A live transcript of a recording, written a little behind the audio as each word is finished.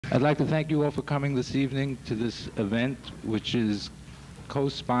I'd like to thank you all for coming this evening to this event, which is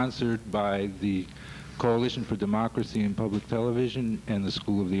co-sponsored by the Coalition for Democracy in Public Television and the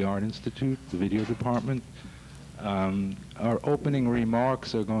School of the Art Institute, the video department. Our opening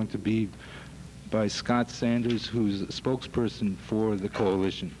remarks are going to be by Scott Sanders, who's a spokesperson for the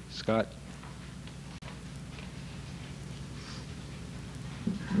coalition. Scott.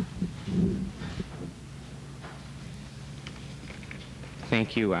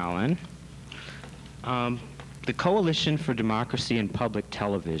 Thank you, Allan. The Coalition for Democracy in Public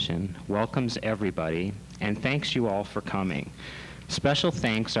Television welcomes everybody and thanks you all for coming. Special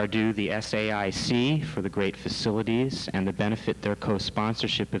thanks are due the SAIC for the great facilities and the benefit their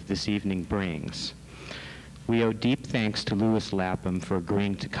co-sponsorship of this evening brings. We owe deep thanks to Louis Lapham for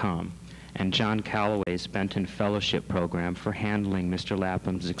agreeing to come, and John Calloway's Benton Fellowship Program for handling Mr.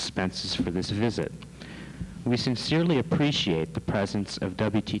 Lapham's expenses for this visit. We sincerely appreciate the presence of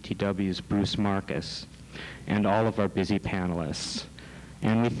WTTW's Bruce Marcus and all of our busy panelists.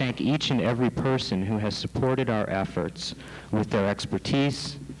 And we thank each and every person who has supported our efforts with their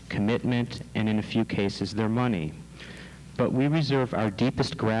expertise, commitment, and in a few cases, their money. But we reserve our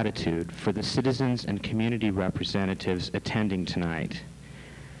deepest gratitude for the citizens and community representatives attending tonight.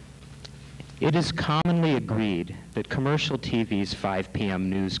 It is commonly agreed that commercial TV's 5 p.m.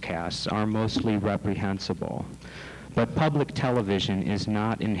 newscasts are mostly reprehensible, but public television is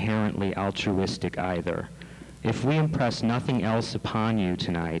not inherently altruistic either. If we impress nothing else upon you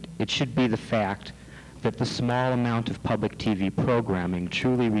tonight, it should be the fact that the small amount of public TV programming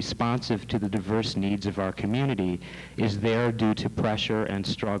truly responsive to the diverse needs of our community is there due to pressure and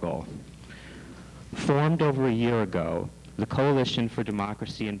struggle. Formed over a year ago, the Coalition for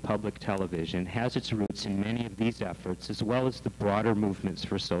Democracy in Public Television has its roots in many of these efforts, as well as the broader movements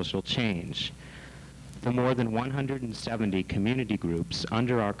for social change. The more than 170 community groups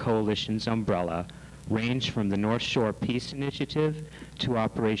under our coalition's umbrella range from the North Shore Peace Initiative to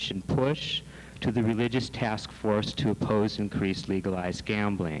Operation Push to the Religious Task Force to oppose increased legalized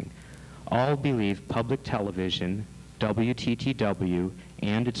gambling. All believe public television, WTTW,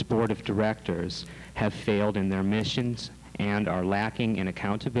 and its board of directors have failed in their missions and are lacking in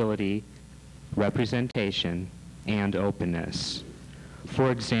accountability, representation, and openness.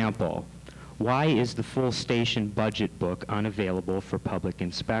 For example, why is the full station budget book unavailable for public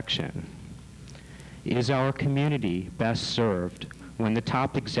inspection? Is our community best served when the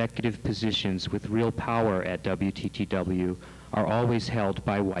top executive positions with real power at WTTW are always held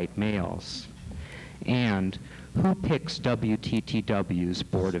by white males? And who picks WTTW's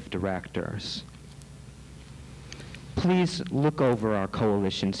board of directors? Please look over our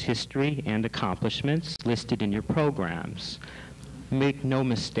coalition's history and accomplishments listed in your programs. Make no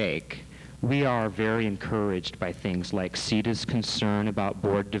mistake, we are very encouraged by things like CETA's concern about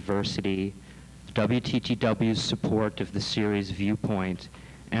board diversity, WTTW's support of the series Viewpoint,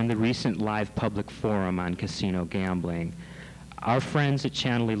 and the recent live public forum on casino gambling. Our friends at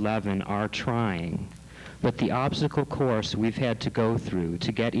Channel 11 are trying, but the obstacle course we've had to go through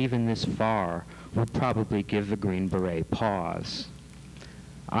to get even this far would probably give the Green Beret pause.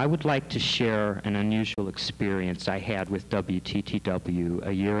 I would like to share an unusual experience I had with WTTW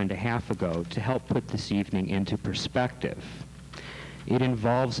a year and a half ago to help put this evening into perspective. It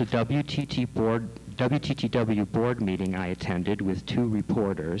involves a WTTW board meeting I attended with 2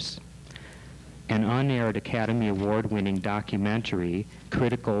 reporters, an unaired Academy Award-winning documentary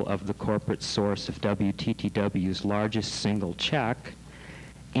critical of the corporate source of WTTW's largest single check,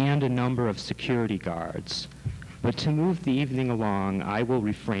 and a number of security guards. But to move the evening along, I will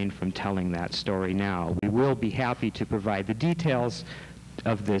refrain from telling that story now. We will be happy to provide the details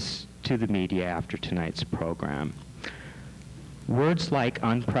of this to the media after tonight's program. Words like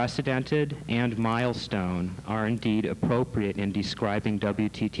unprecedented and milestone are indeed appropriate in describing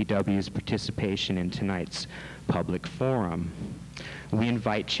WTTW's participation in tonight's public forum. We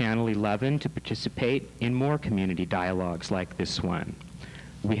invite Channel 11 to participate in more community dialogues like this one.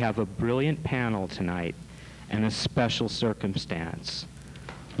 We have a brilliant panel tonight and a special circumstance.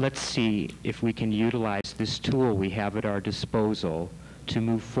 Let's see if we can utilize this tool we have at our disposal to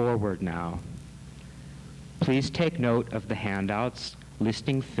move forward now. Please take note of the handouts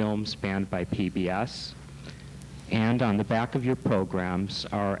listing films banned by PBS, and on the back of your programs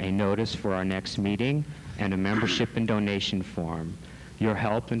are a notice for our next meeting and a membership and donation form. Your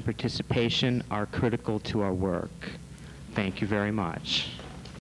help and participation are critical to our work. Thank you very much.